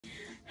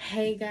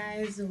Hey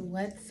guys,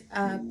 what's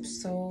up?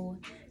 So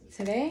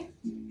today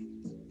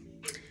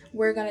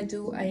we're gonna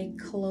do a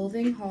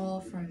clothing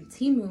haul from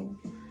TEMU.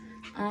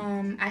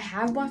 I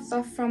have bought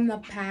stuff from the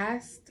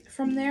past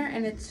from there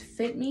and it's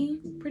fit me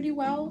pretty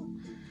well.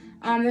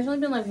 There's only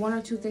been like one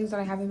or two things that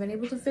I haven't been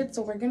able to fit,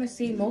 so we're gonna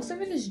see. Most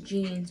of it is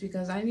jeans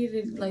because I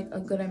needed like a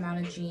good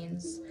amount of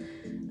jeans.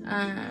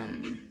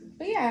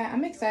 But yeah,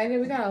 I'm excited.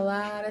 We got a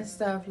lot of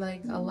stuff,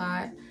 like a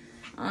lot.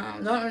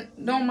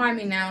 Don't mind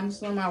me now. I'm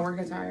still in my work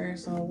attire,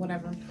 so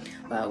whatever.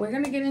 But we're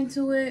gonna get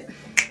into it,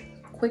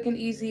 quick and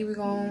easy. We're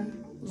gonna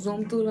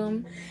zoom through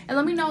them, and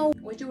let me know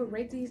what you would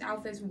rate these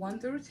outfits 1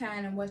 through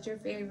 10, and what's your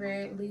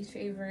favorite, least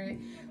favorite.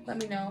 Let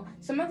me know.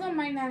 Some of them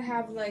might not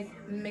have like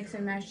mix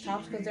and match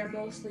tops because they're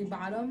mostly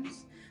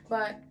bottoms,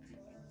 but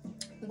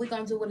we're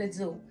gonna do what it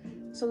do.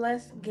 So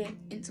let's get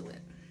into it.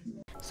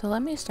 So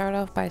let me start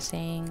off by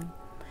saying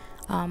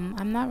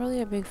I'm not really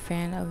a big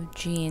fan of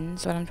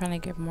jeans, but I'm trying to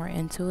get more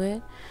into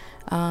it.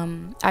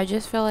 I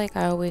just feel like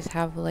I always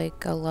have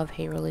like a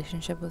love-hate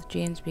relationship with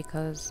jeans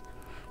because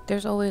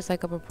there's always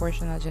like a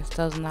proportion that just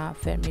does not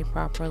fit me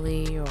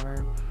properly,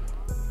 or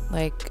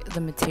like the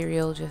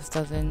material just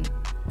doesn't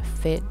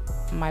fit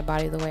my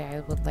body the way I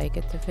would like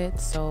it to fit.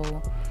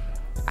 So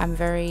I'm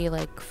very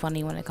like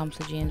funny when it comes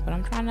to jeans, but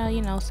I'm trying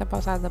to, step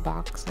outside the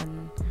box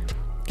and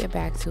get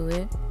back to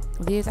it.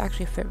 These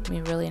actually fit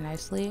me really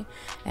nicely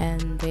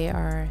and they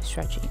are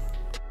stretchy.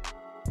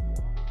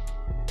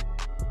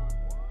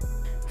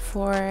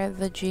 For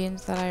the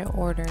jeans that I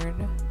ordered,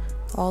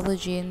 all the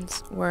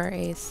jeans were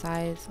a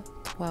size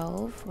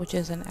 12, which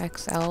is an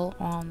XL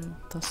on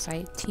the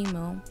site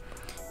TEMU.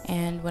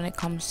 And when it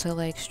comes to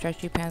like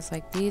stretchy pants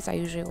like these, I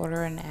usually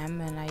order an M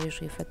and I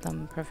usually fit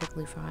them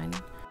perfectly fine.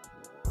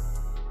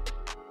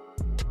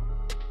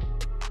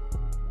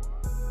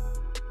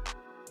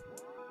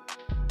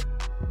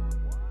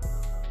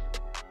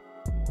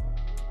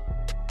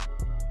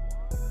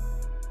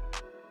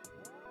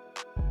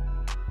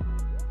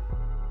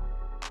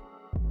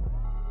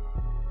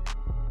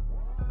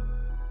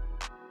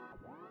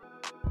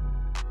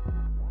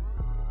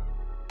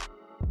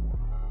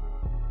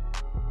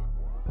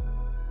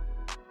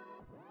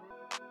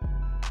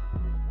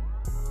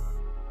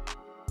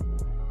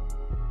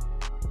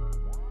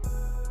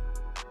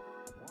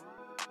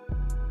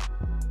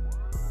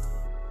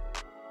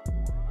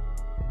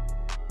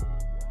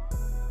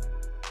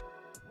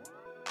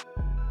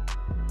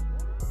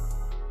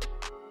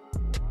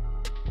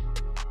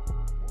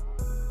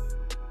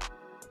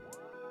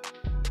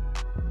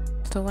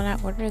 So when I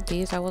ordered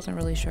these, I wasn't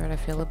really sure how to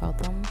feel about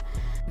them,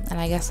 and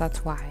I guess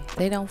that's why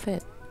they don't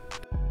fit.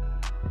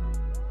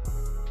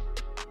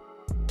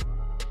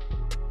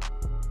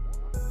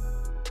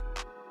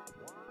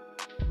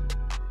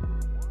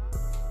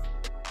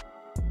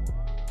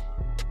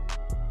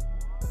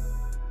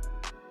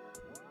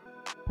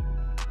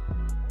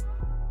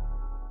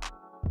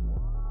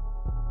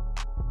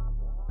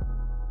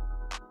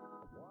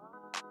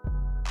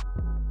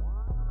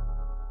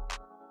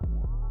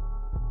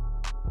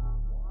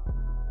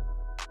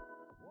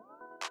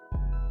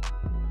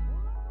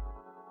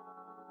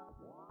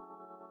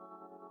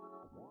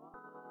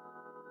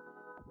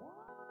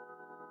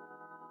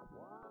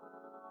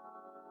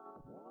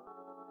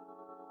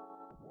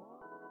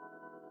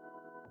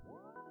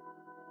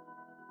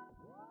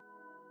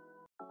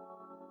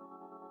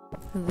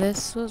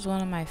 This was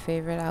one of my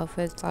favorite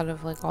outfits out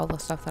of like all the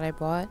stuff that I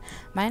bought.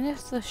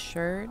 Minus the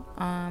shirt.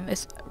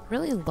 It's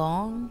really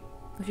long,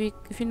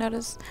 if you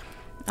notice.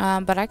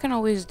 But I can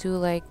always do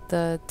like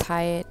the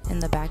tie it in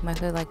the back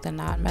method, like the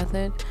knot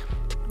method,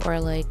 or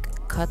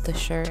like cut the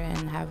shirt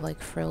and have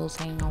like frills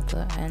hanging off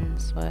the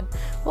ends. But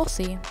we'll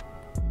see.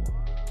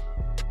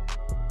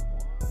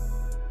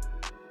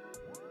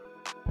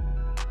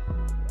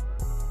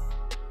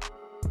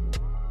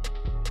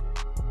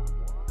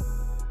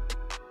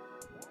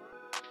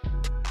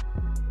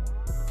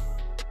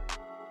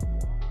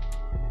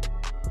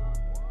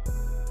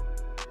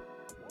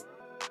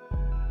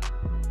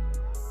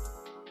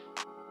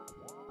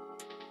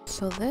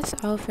 So this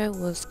outfit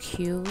was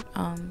cute.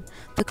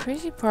 The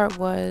crazy part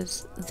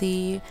was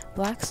the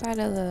black side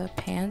of the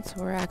pants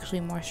were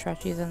actually more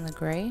stretchy than the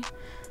gray.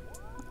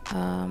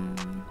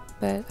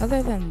 But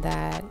other than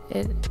that,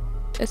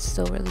 it's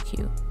still really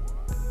cute.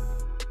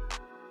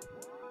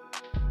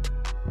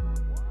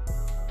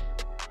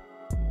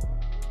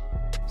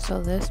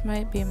 So this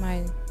might be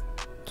my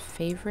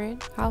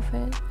favorite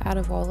outfit out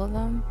of all of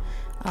them.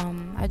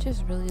 I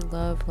just really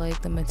love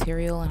like the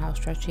material and how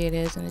stretchy it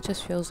is, and it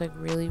just feels like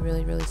really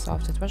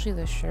soft, especially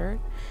the shirt.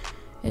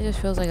 It just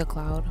feels like a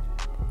cloud.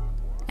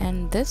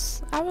 And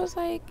this, I was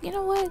like, you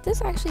know what,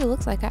 this actually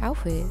looks like an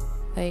outfit,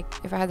 like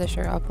if I had the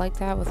shirt up like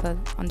that with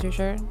an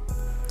undershirt.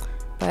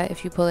 But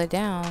if you pull it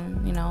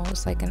down,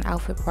 it's like an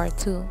outfit part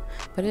too.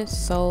 But it's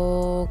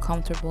so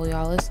comfortable,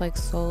 y'all. It's like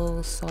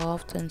so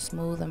soft and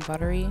smooth and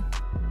buttery.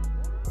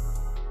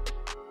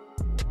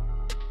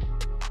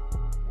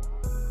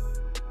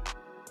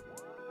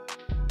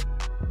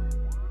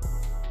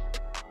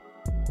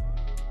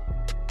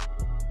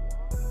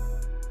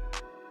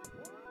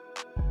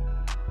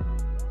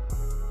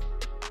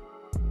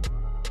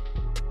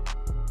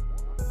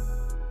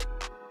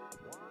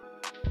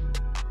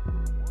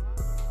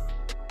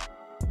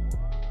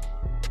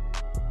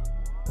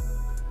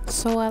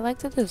 So I like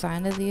the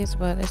design of these,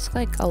 but it's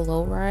like a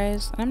low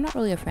rise, and I'm not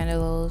really a fan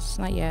of those,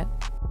 not yet.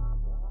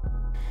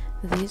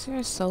 These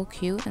are so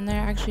cute, and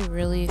they're actually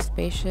really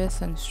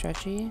spacious and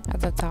stretchy at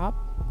the top.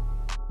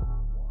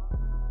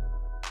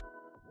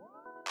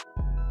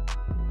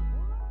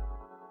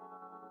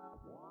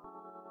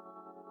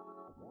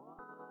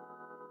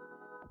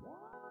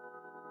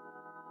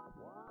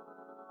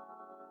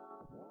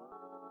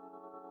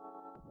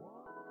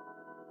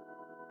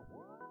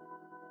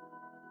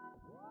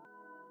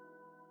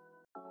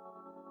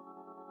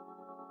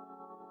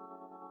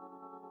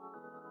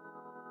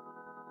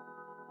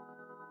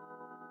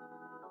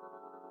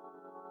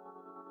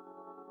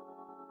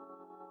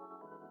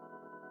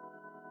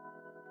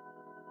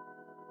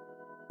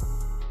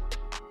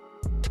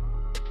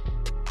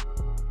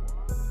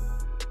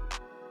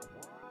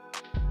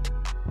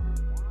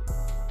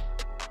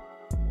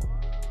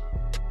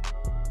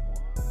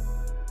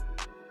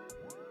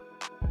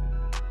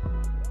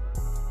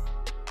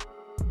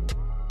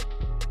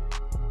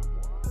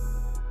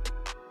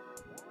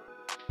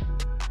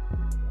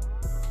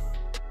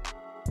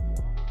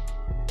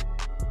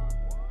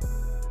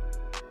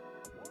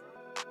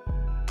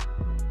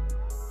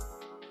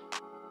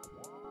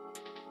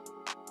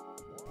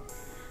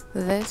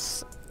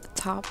 This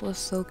top was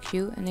so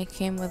cute, and it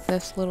came with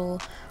this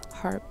little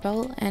heart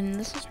belt, and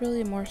this is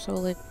really more so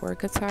like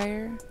work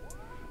attire.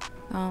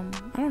 I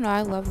don't know,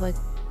 I love like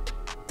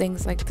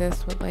things like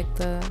this with like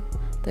the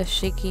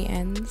shaky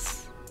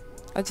ends.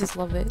 I just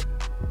love it.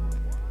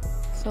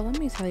 So let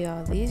me tell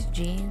y'all, these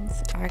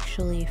jeans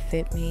actually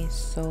fit me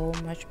so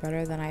much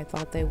better than I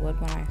thought they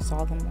would when I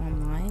saw them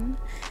online.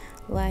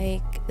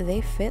 Like,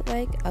 they fit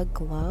like a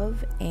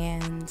glove,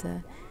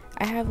 and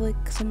I have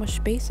like so much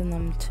space in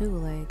them too,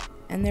 like,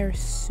 and they're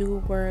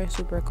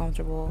super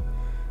comfortable.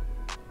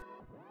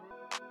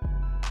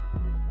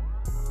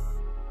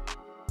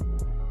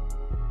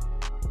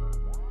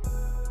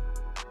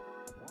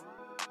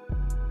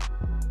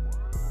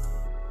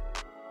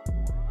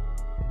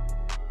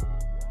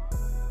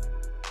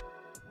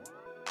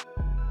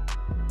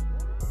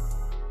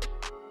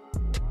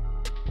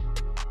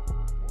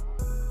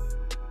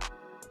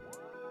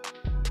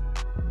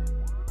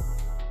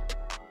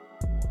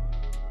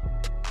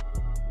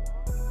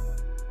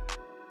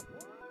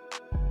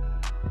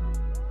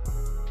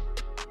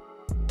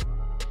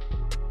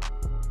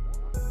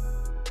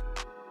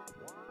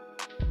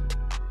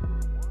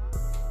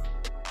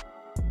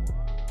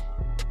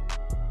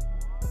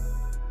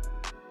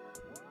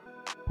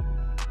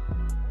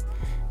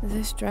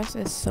 This dress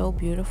is so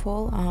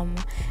beautiful.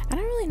 I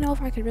don't really know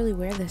if I could really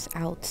wear this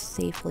out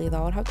safely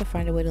though. I would have to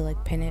find a way to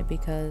like pin it,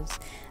 because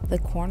the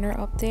corner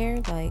up there,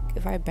 like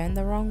if I bend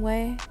the wrong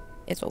way,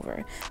 it's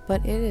over.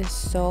 But it is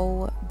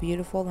so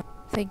beautiful.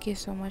 Thank you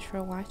so much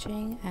for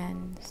watching,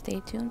 and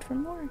stay tuned for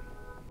more.